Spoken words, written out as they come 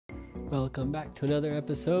Welcome back to another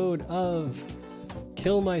episode of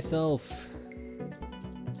Kill Myself,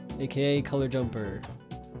 aka Color Jumper.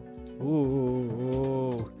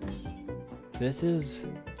 Ooh, it's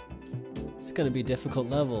gonna be a difficult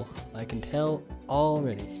level. I can tell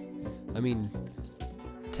already. I mean,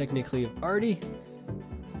 technically I've already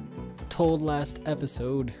told last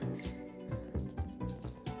episode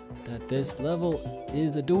that this level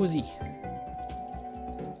is a doozy.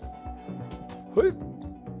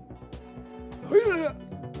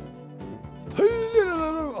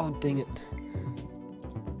 Oh, dang it.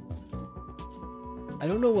 I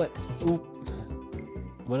don't know what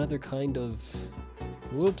other kind of,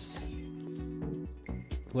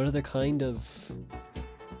 what other kind of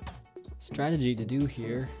strategy to do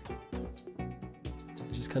here.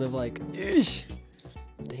 It's just kind of like,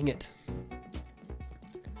 dang it.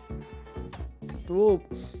 Oh,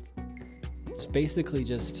 it's basically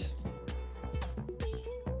just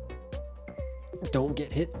don't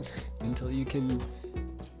get hit until you can,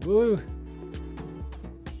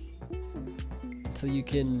 until you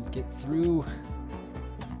can get through.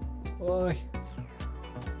 Oh.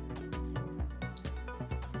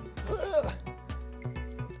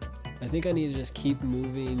 I think I need to just keep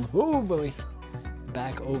moving, oh boy,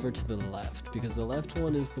 back over to the left, because the left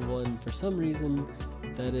one is the one, for some reason,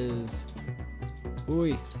 that is,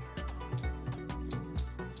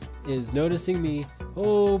 is noticing me.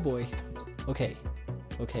 Oh boy. Okay.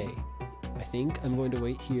 I think I'm going to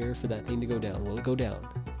wait here for that thing to go down. Will it go down?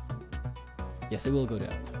 Yes, it will go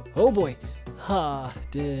down. Oh boy. Ha!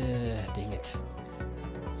 Dang it.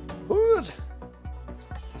 What?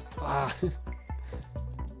 Ah.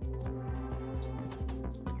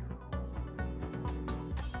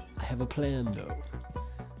 I have a plan though.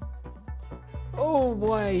 Oh,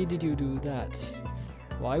 why did you do that?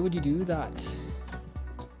 Why would you do that?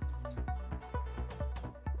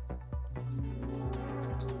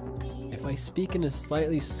 If I speak in a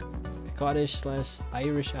slightly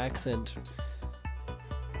Scottish/Irish accent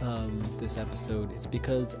this episode, it's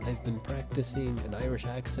because I've been practicing an Irish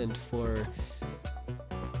accent for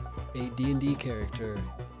a D&D character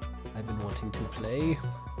I've been wanting to play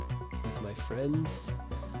with my friends,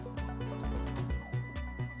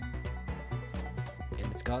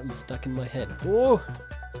 and it's gotten stuck in my head. Oh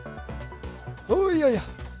yeah.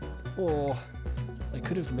 Oh, I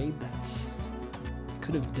could have made that. I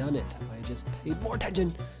could have done it if I just paid more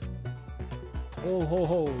attention. Oh ho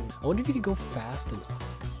ho. I wonder if you could go fast enough.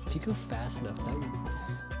 If you go fast enough, that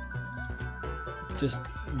would just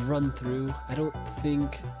run through. I don't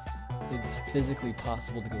think it's physically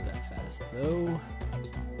possible to go that fast, though.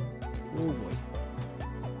 Oh boy.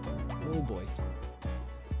 Oh boy.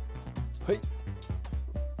 Hey.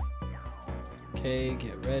 Okay,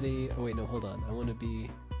 get ready. Oh wait, no, hold on. I want to be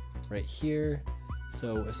right here.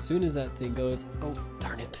 So as soon as that thing goes, oh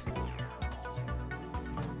darn it.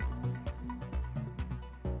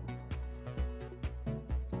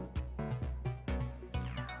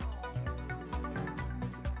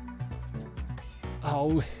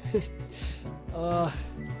 Oh, I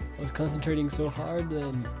was concentrating so hard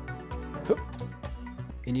then.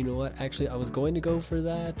 And you know what? Actually, I was going to go for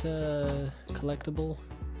that collectible,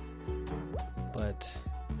 but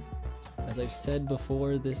as I've said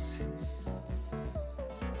before, this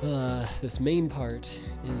main part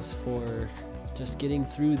is for just getting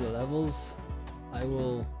through the levels. I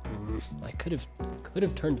could have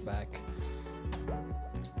turned back.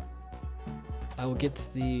 I will get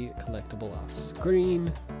the collectible off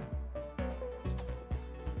screen.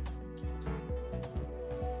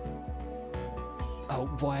 Oh,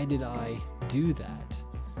 why did I do that?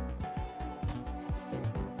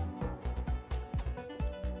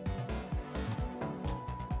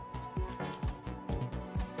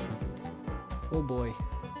 Oh boy.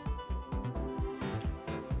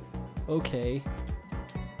 Okay.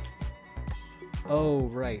 Oh,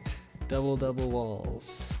 right. Double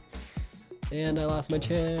walls. And I lost my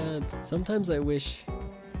chance. Sometimes I wish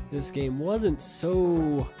this game wasn't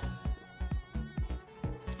so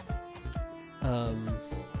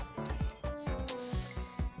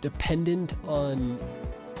dependent on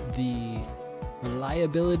the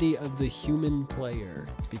reliability of the human player,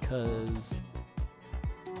 because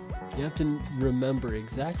you have to remember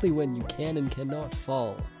exactly when you can and cannot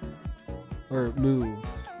fall or move.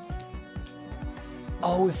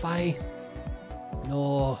 Oh,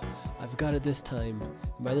 I've got it this time.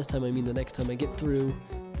 And by this time, I mean the next time I get through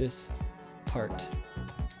this part.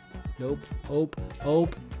 Nope. Hope.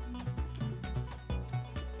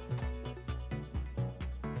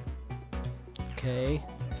 Okay.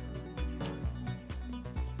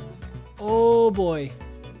 Oh boy.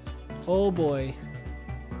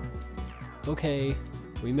 Okay,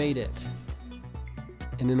 we made it.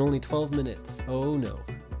 And in only 12 minutes. Oh no.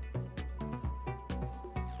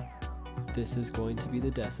 This is going to be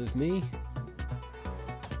the death of me.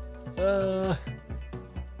 Oh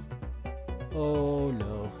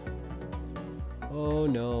no. Oh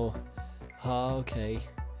no. Okay.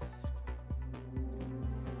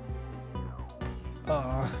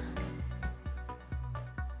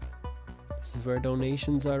 This is where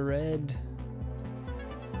donations are read.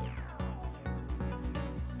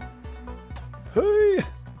 Hey!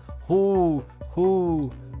 Oh,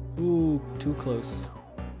 too close.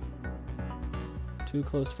 Too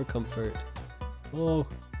close for comfort. Oh.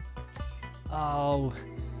 Oh.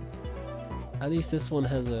 At least this one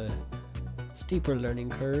has a steeper learning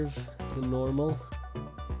curve than normal.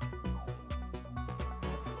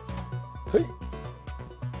 Hey!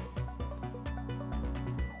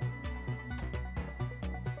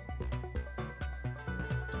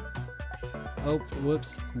 Oh,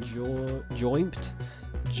 whoops.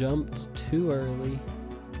 Jumped too early.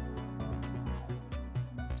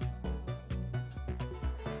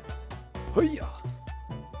 Hiya!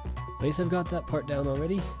 At least I've got that part down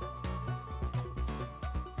already.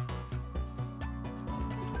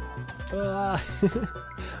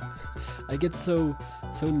 I get so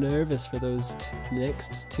nervous for those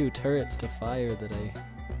next two turrets to fire that I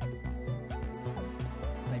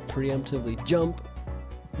preemptively jump.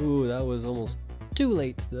 Ooh, that was almost too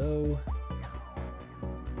late though.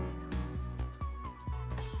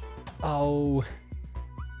 Oh.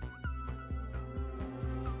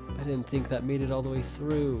 I didn't think that made it all the way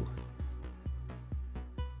through.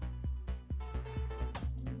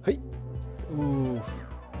 Hey. Ooh.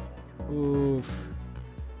 Oof.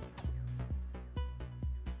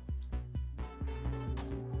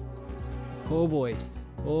 Oh boy.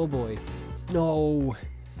 Oh boy. No.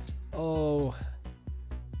 Oh.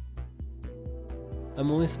 I'm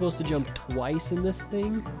only supposed to jump twice in this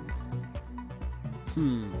thing?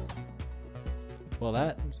 Well,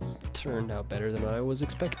 that turned out better than I was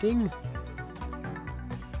expecting.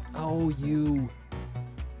 Oh, you.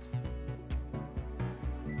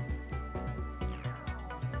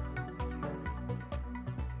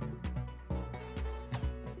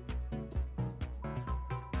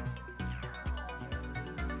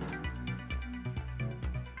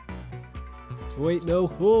 Wait,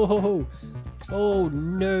 no. Oh, oh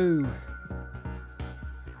no.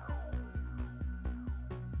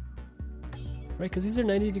 Right, because these are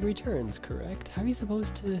 90-degree turns, correct? How are you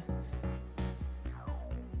supposed to...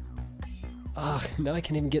 now I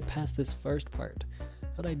can't even get past this first part.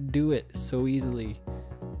 How'd I do it so easily?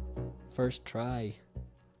 First try.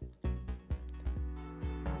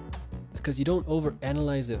 It's because you don't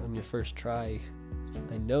overanalyze it on your first try.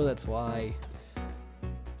 I know that's why.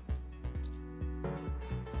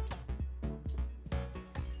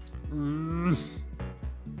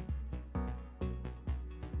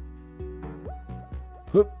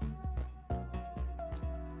 Whoop.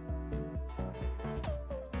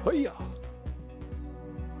 Hiya.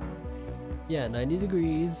 Yeah, 90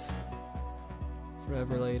 degrees.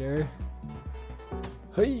 Forever later.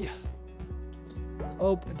 Hey.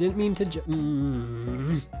 Oh, didn't mean to jump.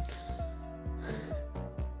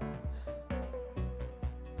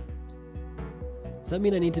 Does that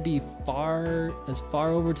mean I need to be as far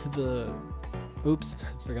over to the... Oops,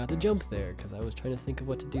 forgot to jump there because I was trying to think of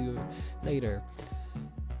what to do later.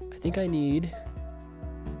 I think I need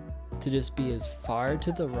to just be as far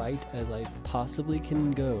to the right as I possibly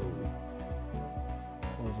can go.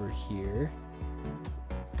 Over here.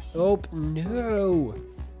 Oh, no!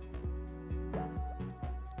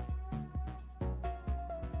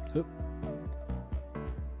 Oop.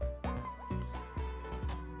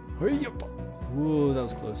 Whoa, that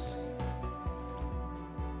was close.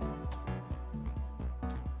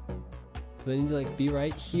 But I need to like be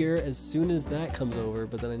right here as soon as that comes over,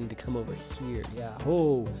 but then I need to come over here. Yeah.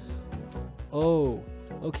 Oh. Oh.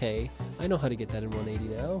 Okay. I know how to get that in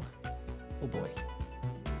 180 now. Oh boy.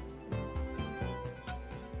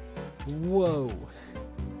 Whoa.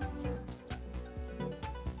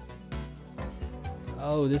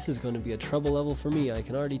 Oh, this is going to be a trouble level for me, I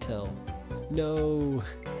can already tell. No.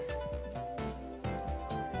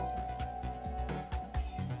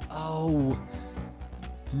 Oh.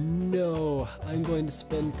 No, I'm going to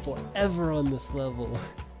spend forever on this level.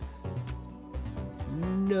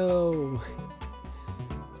 No.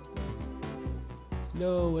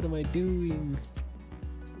 No, what am I doing?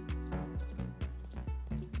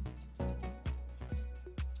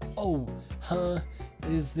 Oh, huh?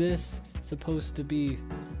 Is this supposed to be...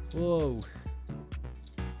 Whoa.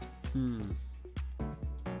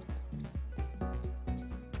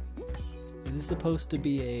 Is this supposed to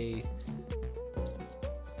be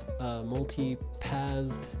a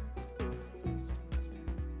multi-pathed?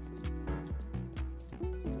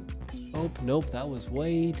 Oh, nope, that was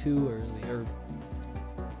way too early, or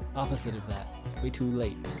opposite of that, way too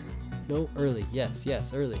late. No, early, yes,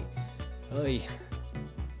 early. Oy.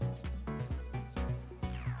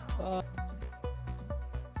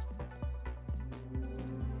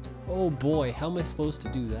 Oh boy, how am I supposed to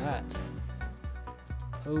do that?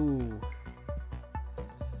 Oh,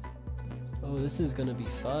 this is gonna be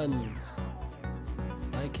fun.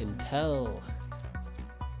 I can tell.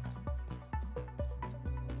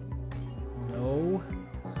 No.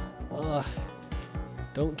 Ugh.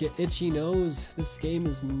 Don't get itchy nose. This game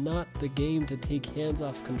is not the game to take hands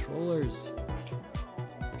off controllers.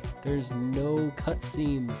 There's no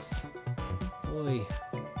cutscenes. Boy.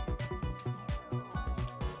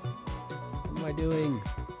 What am I doing?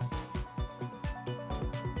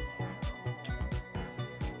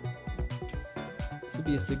 This would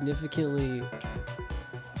be a significantly...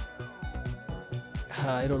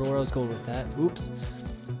 I don't know where I was going with that. Oops.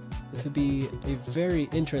 This would be a very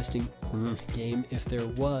interesting game if there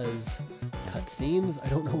was cutscenes. I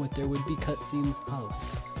don't know what there would be cutscenes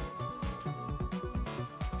of.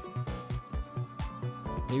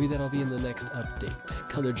 Maybe that'll be in the next update.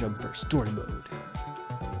 Color Jumper Story Mode.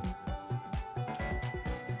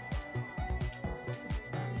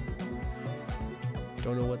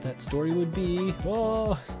 Don't know what that story would be.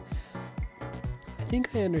 Oh, I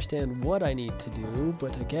think I understand what I need to do,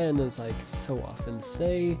 but again, as I so often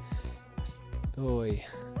say, oi.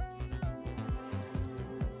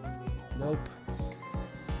 Nope.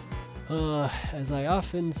 As I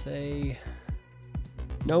often say,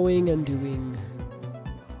 knowing and doing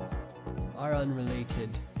are unrelated.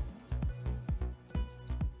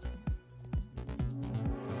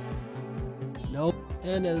 Nope.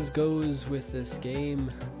 And as goes with this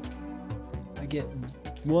game, I get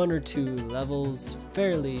 1 or 2 levels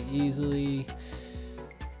fairly easily,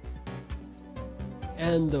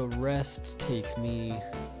 and the rest take me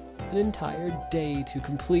an entire day to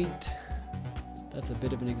complete. That's a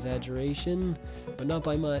bit of an exaggeration, but not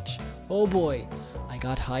by much. Oh boy, I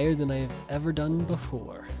got higher than I have ever done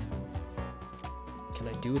before. Can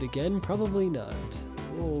I do it again? Probably not.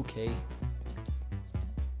 Okay.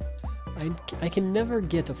 I can never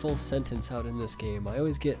get a full sentence out in this game. I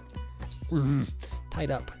always get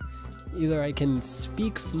tied up. Either I can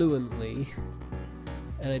speak fluently,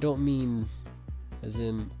 and I don't mean as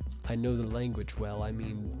in I know the language well, I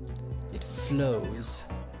mean it flows,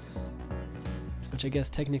 which I guess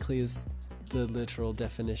technically is the literal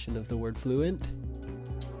definition of the word fluent.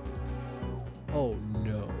 Oh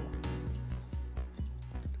no.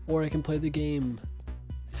 Or I can play the game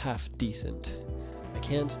half decent. I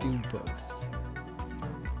can't do both.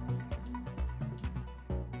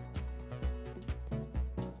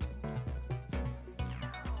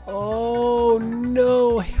 Oh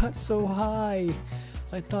no, I got so high.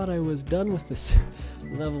 I thought I was done with this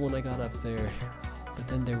level when I got up there, but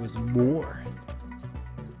then there was more.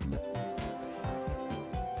 No.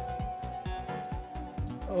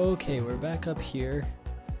 Okay, we're back up here.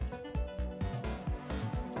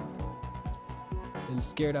 And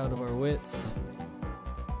scared out of our wits.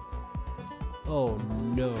 Oh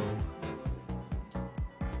no.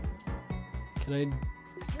 Can I?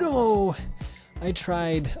 No! I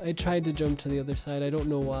tried to jump to the other side. I don't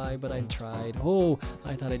know why, but I tried. Oh,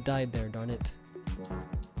 I thought I died there, darn it.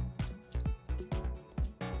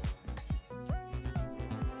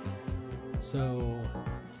 So,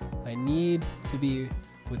 I need to be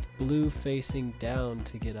with blue facing down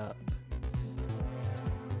to get up.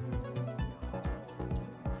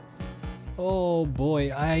 Oh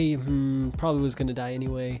boy, I probably was gonna die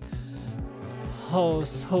anyway. Oh,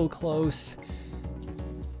 so close.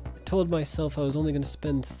 Told myself I was only going to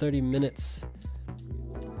spend 30 minutes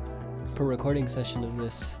per recording session of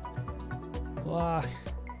this of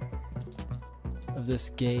this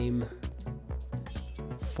game,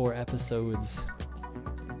 4 episodes.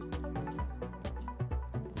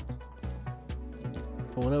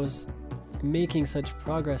 But when I was making such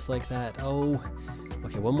progress like that, oh,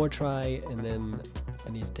 okay, one more try and then I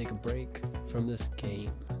need to take a break from this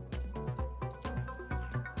game.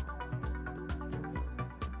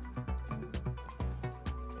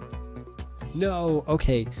 No,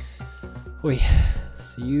 okay. Wait,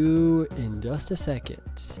 see you in just a second.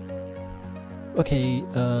 Okay,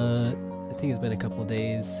 I think it's been a couple of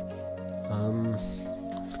days from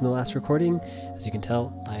the last recording. As you can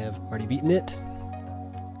tell, I have already beaten it.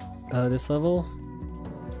 This level,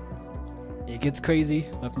 it gets crazy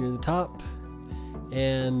up near the top,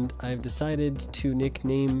 and I've decided to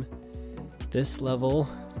nickname This level,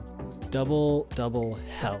 double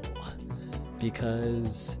hell.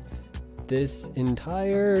 Because this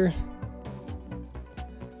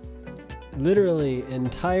literally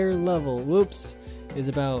entire level, whoops, is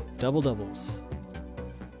about doubles.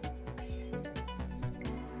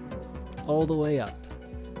 All the way up.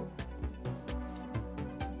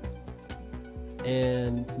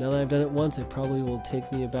 And now that I've done it once, it probably will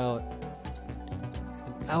take me about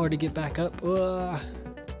an hour to get back up. Ugh.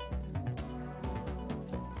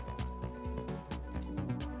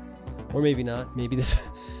 Or maybe not. Maybe this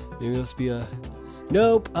will be a...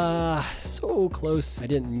 Nope! So close. I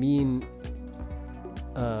didn't mean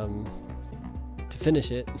to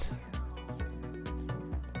finish it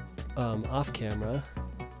off camera.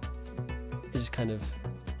 It just kind of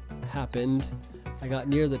happened. I got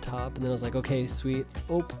near the top and then I was like, okay, sweet.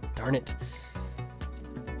 Oh, darn it.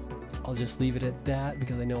 I'll just leave it at that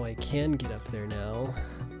because I know I can get up there now.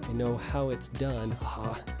 I know how it's done.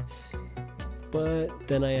 But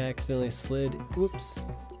then I accidentally slid, whoops,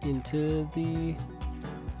 into the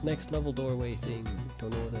next level doorway thing.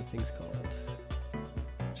 Don't know what that thing's called.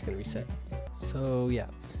 I'm just gonna reset. So yeah.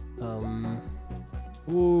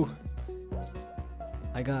 Ooh.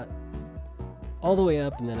 I got all the way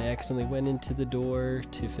up and then I accidentally went into the door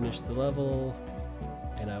to finish the level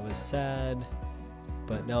and I was sad,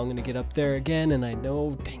 but now I'm gonna get up there again and I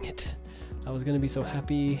know, dang it, I was gonna be so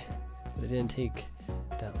happy that it didn't take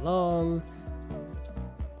that long.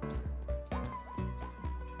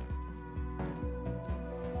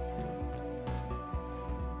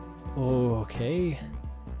 Okay,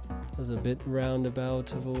 that was a bit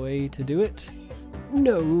roundabout of a way to do it.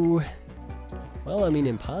 No! Well, I mean,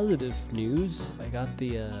 in positive news, I got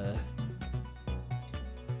the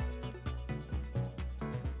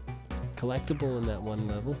collectible in that one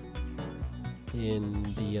level in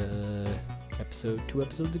the episode, 2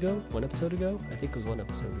 episodes ago? 1 episode ago? I think it was 1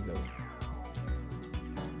 episode ago.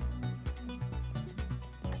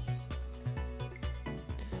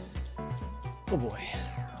 Oh boy,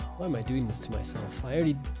 why am I doing this to myself? I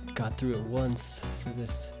already got through it once for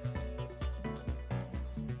this.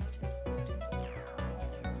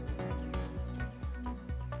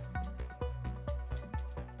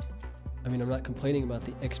 I mean, I'm not complaining about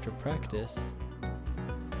the extra practice.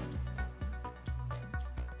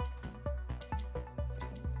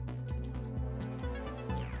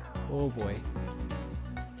 Oh boy.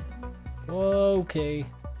 Okay.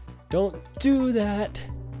 Don't do that!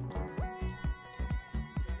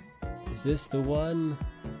 Is this the one?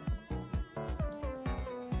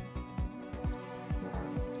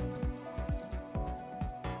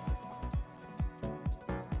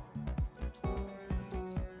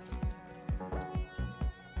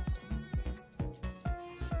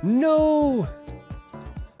 No!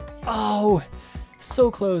 Oh, so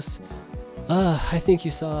close. I think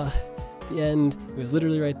you saw the end. It was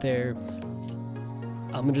literally right there.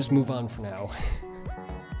 I'm gonna just move on for now.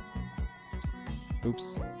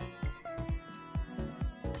 Oops.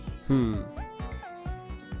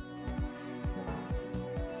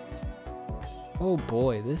 Oh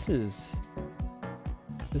boy, this is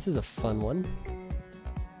a fun one.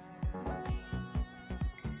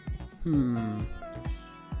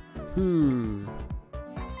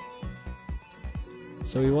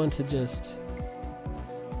 So we want to just...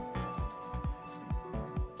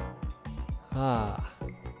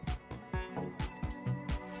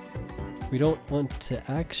 We don't want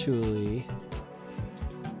to actually...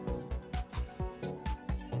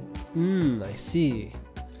 I see.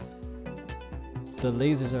 The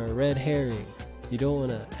lasers are a red herring. You don't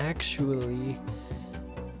want to actually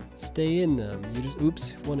stay in them. You just,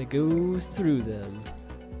 oops, want to go through them.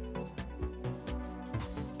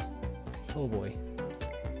 Oh boy.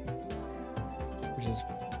 Which is...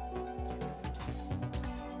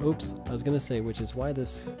 Oops, I was gonna say, which is why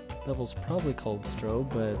this level's probably called strobe,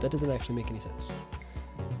 but that doesn't actually make any sense.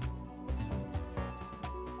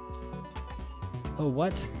 Oh,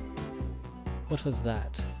 what? What was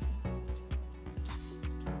that?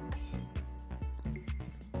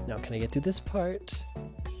 Now, can I get through this part?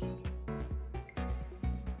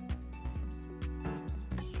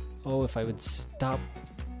 Oh, if I would stop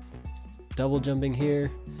double jumping here.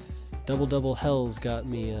 Double hells got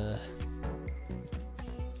me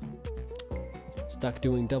stuck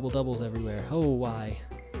doing doubles everywhere. Oh, why?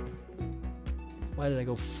 Why did I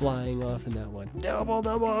go flying off in that one?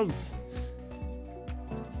 Doubles!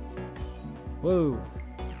 Whoa!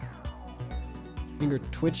 Finger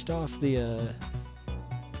twitched off the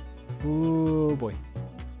oh boy.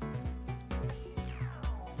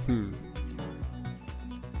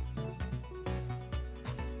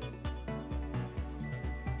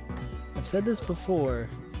 I've said this before,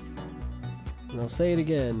 and I'll say it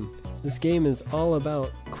again. This game is all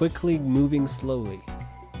about quickly moving slowly.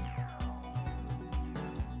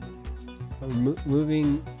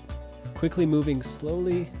 Quickly moving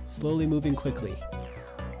slowly, slowly moving quickly.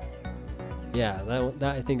 Yeah,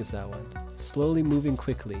 that I think is that one. Slowly moving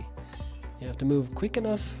quickly. You have to move quick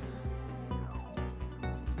enough.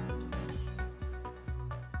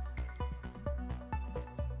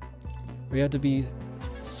 Or you have to be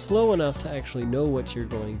slow enough to actually know what you're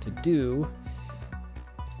going to do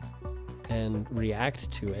and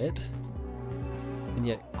react to it, and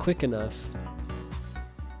yet quick enough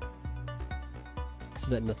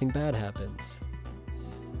so that nothing bad happens.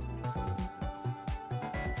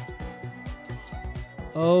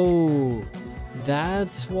 Oh,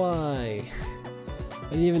 that's why. I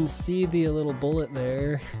didn't even see the little bullet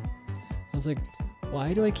there. I was like,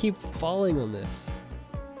 why do I keep falling on this?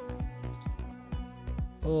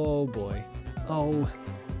 Oh boy. Oh,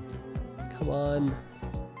 come on.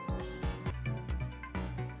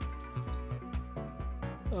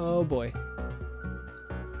 Oh boy.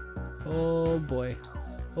 Oh boy.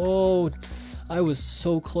 Oh, I was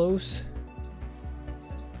so close.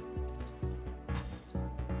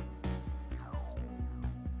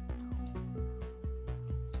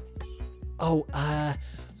 Oh, I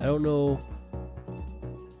don't know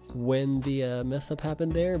when the mess up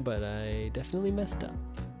happened there, but I definitely messed up.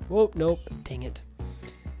 Whoa, nope, dang it.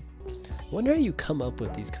 I wonder how you come up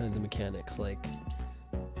with these kinds of mechanics, like...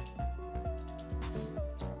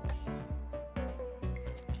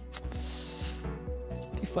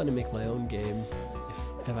 It'd be fun to make my own game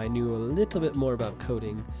if I knew a little bit more about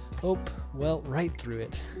coding. Oh, well, right through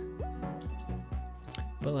it.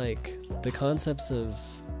 But like, the concepts of...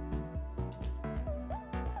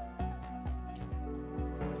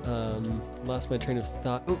 lost my train of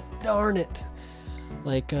thought. Oh, darn it!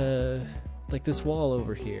 Like this wall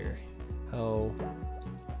over here. How...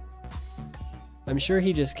 I'm sure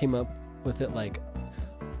he just came up with it like,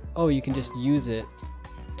 oh, you can just use it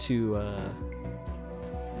to,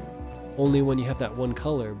 only when you have that one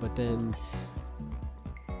color, but then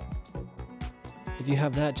if you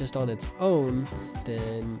have that just on its own,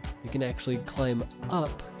 then you can actually climb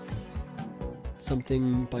up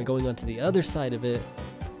something by going onto the other side of it,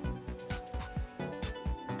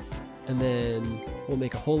 and then we'll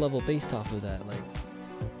make a whole level based off of that, like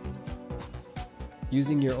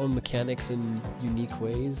using your own mechanics in unique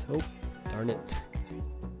ways. Oh, darn it.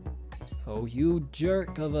 Oh, you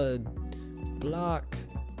jerk of a block.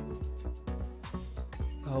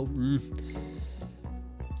 Oh,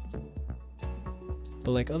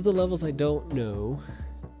 But like, of the levels I don't know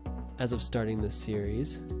as of starting this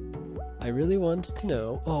series, I really want to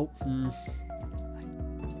know... Oh,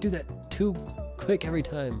 I do that too quick every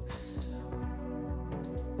time.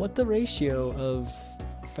 What the ratio of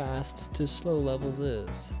fast to slow levels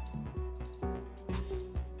is.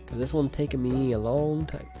 Because this one's taken me a long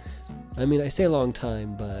time. I mean, I say a long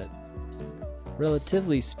time, but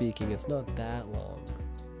relatively speaking, it's not that long.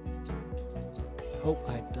 Hope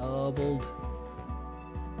I doubled.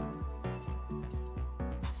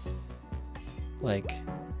 Like,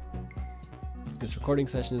 this recording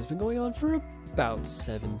session has been going on for about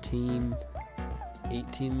 17,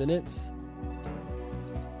 18 minutes.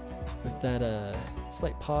 With that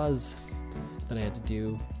slight pause that I had to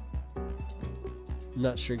do. I'm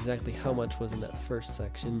not sure exactly how much was in that first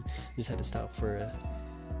section. I just had to stop for a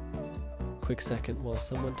quick second while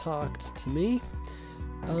someone talked to me.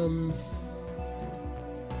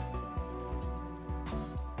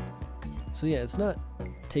 So yeah, it's not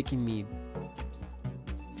taking me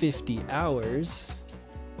 50 hours,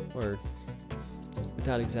 or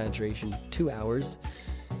without exaggeration, 2 hours,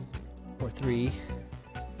 or 3,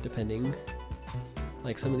 depending,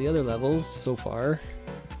 like some of the other levels so far.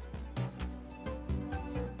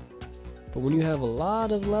 But when you have a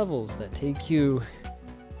lot of levels that take you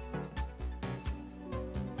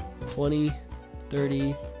 20,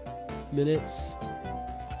 30 minutes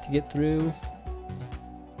to get through,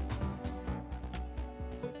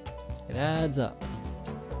 it adds up.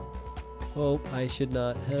 Oh, I should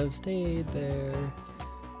not have stayed there.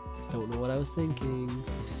 Don't know what I was thinking.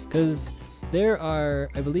 Because there are,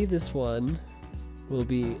 I believe this one will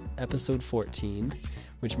be episode 14,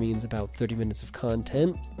 which means about 30 minutes of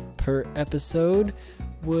content per episode.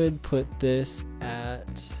 Would put this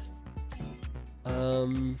at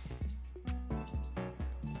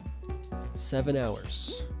 7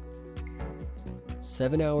 hours.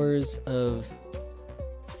 7 hours of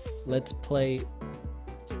Let's Play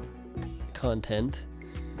content,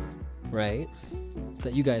 right,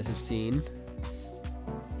 that you guys have seen.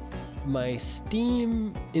 my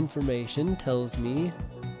Steam information tells me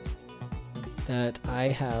that I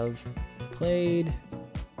have played,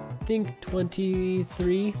 I think,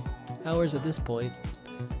 23 hours at this point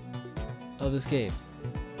of this game.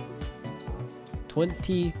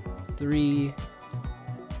 23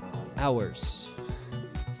 hours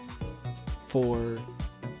for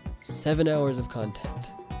 7 hours of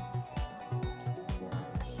content.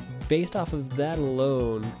 Based off of that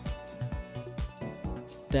alone,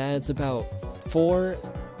 that's about 3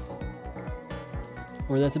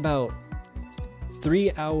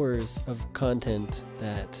 hours of content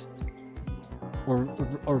that,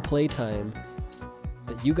 or playtime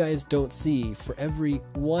that you guys don't see for every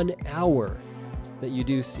 1 hour that you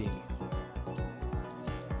do see.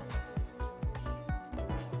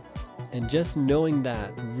 And just knowing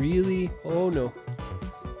that really,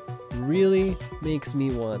 really makes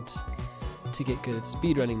me want to get good at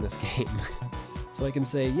speedrunning this game. So I can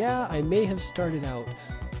say, yeah, I may have started out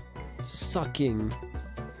sucking,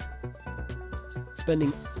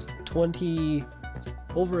 spending 20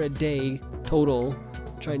 over a day total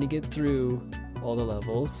trying to get through all the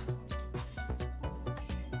levels.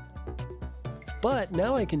 But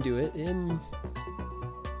now I can do it in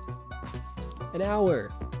an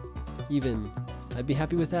hour, even. I'd be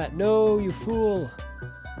happy with that. No, you fool!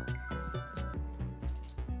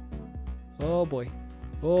 Oh boy.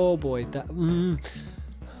 Oh boy, that...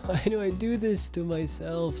 why do I do this to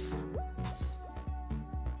myself?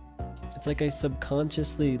 It's like I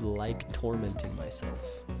subconsciously like tormenting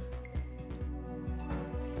myself.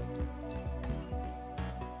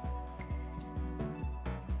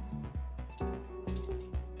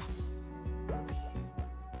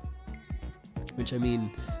 Which, I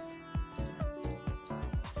mean,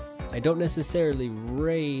 I don't necessarily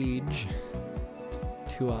rage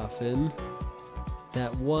too often.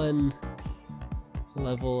 That one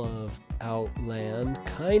level of Outland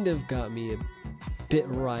kind of got me a bit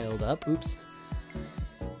riled up. Oops.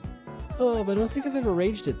 Oh, but I don't think I've ever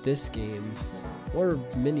raged at this game, or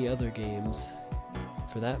many other games,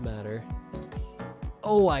 for that matter.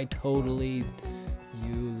 Oh, I totally...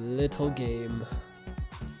 You little game.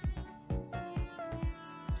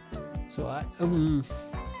 So I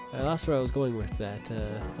lost where I was going with that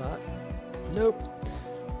thought. Nope.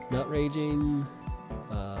 Not raging.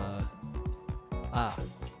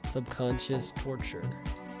 Subconscious torture.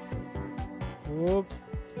 Whoop.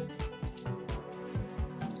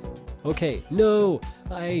 Okay, no!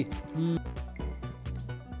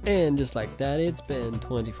 And just like that, it's been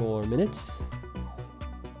 24 minutes.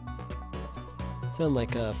 Sound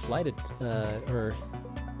like a or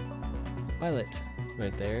pilot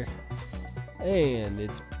right there. And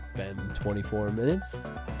it's been 24 minutes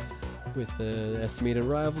with an estimated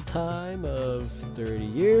arrival time of 30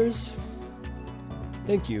 years.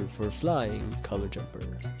 Thank you for flying, Color Jumper.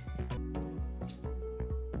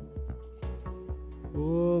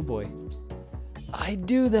 Oh boy. I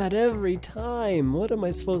do that every time. What am I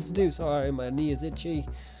supposed to do? Sorry, my knee is itchy.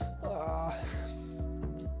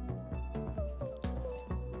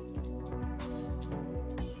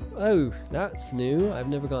 Oh, that's new. I've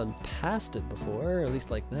never gone past it before, or at least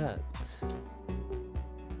like that.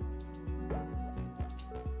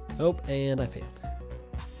 Oh, and I failed.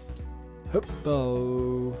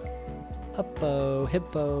 Hippo. Hippo.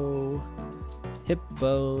 Hippo.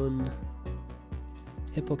 Hipbone.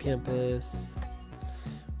 Hippocampus.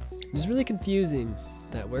 It's really confusing,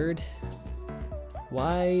 that word.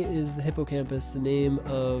 Why is the hippocampus the name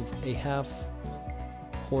of a half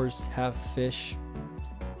horse, half fish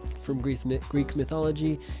from Greek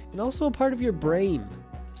mythology, and also a part of your brain?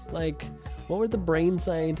 Like, what were the brain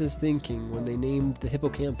scientists thinking when they named the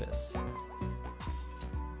hippocampus?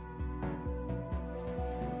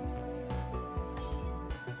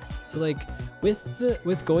 So like,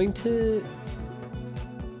 with going to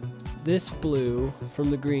this blue from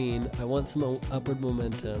the green, I want some upward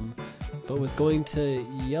momentum, but with going to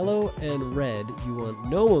yellow and red, you want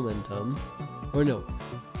no momentum, or no.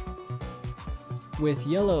 With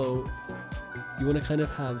yellow, you want to kind of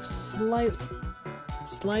have slight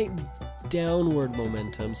downward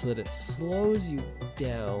momentum so that it slows you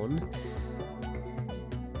down.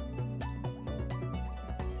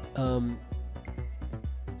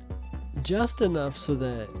 Just enough so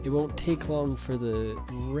that it won't take long for the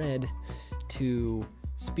red to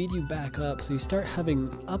speed you back up, so you start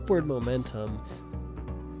having upward momentum,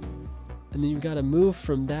 and then you've got to move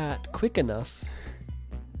from that quick enough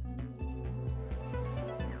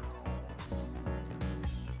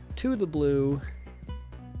to the blue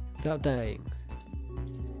without dying.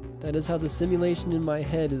 That is how the simulation in my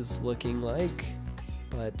head is looking like,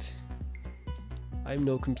 but I'm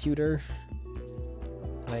no computer.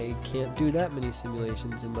 I can't do that many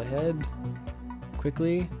simulations in my head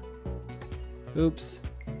quickly. Oops.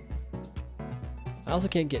 I also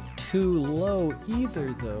can't get too low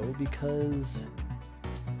either though because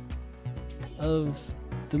of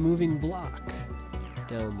the moving block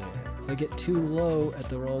down there. If I get too low at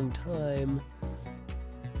the wrong time,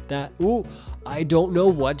 that, ooh, I don't know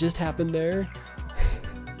what just happened there.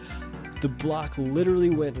 The block literally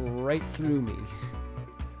went right through me.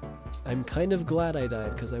 I'm kind of glad I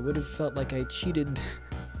died because I would have felt like I cheated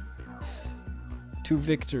to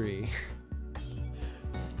victory.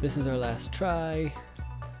 This is our last try.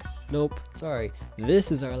 Nope, sorry.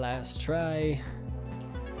 This is our last try.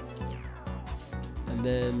 And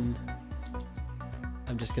then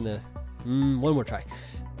I'm just gonna, one more try.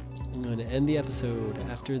 I'm gonna end the episode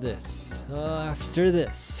after this. After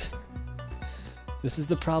this. This is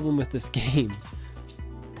the problem with this game.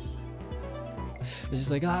 It's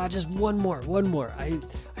just like, just one more. I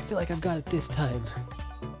feel like I've got it this time.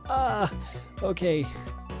 Okay.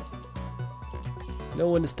 Know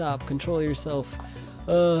when to stop. Control yourself.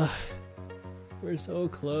 We're so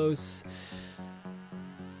close.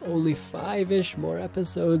 Only 5-ish more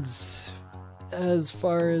episodes as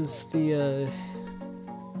far as the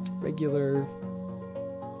regular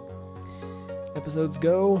episodes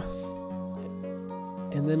go.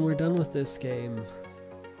 And then we're done with this game.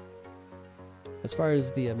 As far as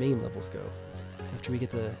the main levels go. After we get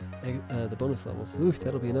the bonus levels. Ooh,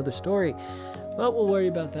 that'll be another story. But we'll worry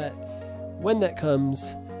about that when that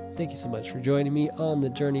comes. Thank you so much for joining me on the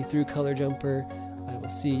journey through Color Jumper. I will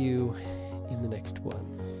see you in the next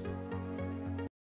one.